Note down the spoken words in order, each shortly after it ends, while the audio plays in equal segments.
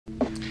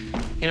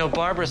You know,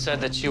 Barbara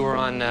said that you were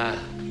on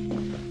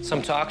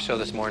some talk show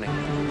this morning.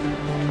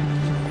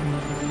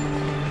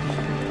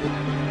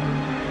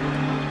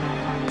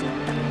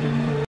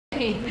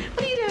 Hey,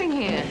 what are you doing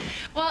here?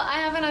 Well,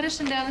 I have an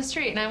audition down the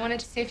street, and I wanted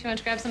to see if you want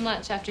to grab some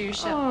lunch after your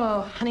show.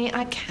 Oh, honey,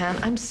 I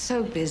can't. I'm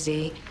so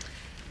busy.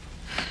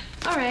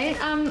 All right,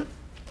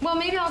 well,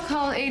 maybe I'll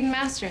call Aiden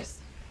Masters.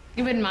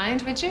 You wouldn't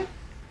mind, would you?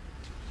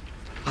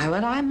 Why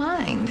would I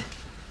mind?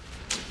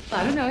 Well,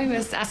 I don't know. He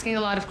was asking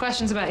a lot of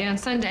questions about you on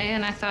Sunday,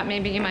 and I thought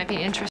maybe you might be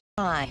interested.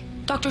 Why?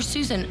 Dr.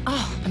 Susan,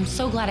 oh, I'm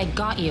so glad I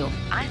got you.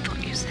 I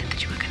thought you said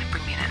that you were going to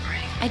bring me that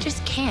ring. I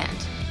just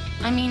can't.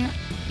 I mean,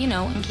 you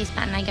know, in case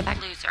Matt and I get back.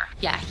 Loser.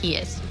 Yeah, he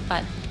is,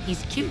 but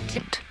he's cute.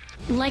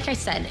 Like I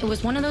said, it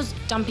was one of those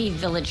dumpy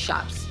village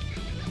shops.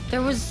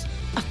 There was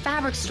a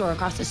fabric store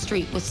across the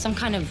street with some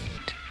kind of...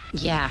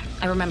 Yeah,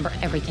 I remember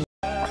everything.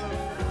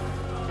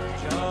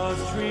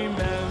 Just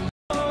remember.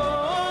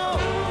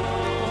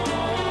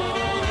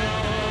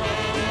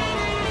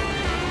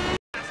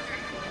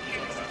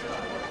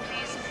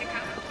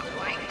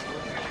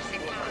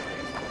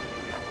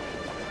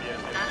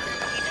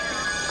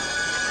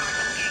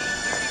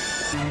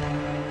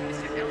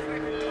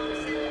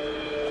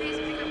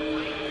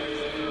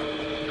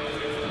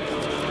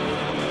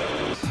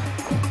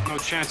 No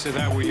chance of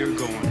that where you're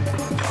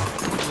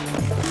going.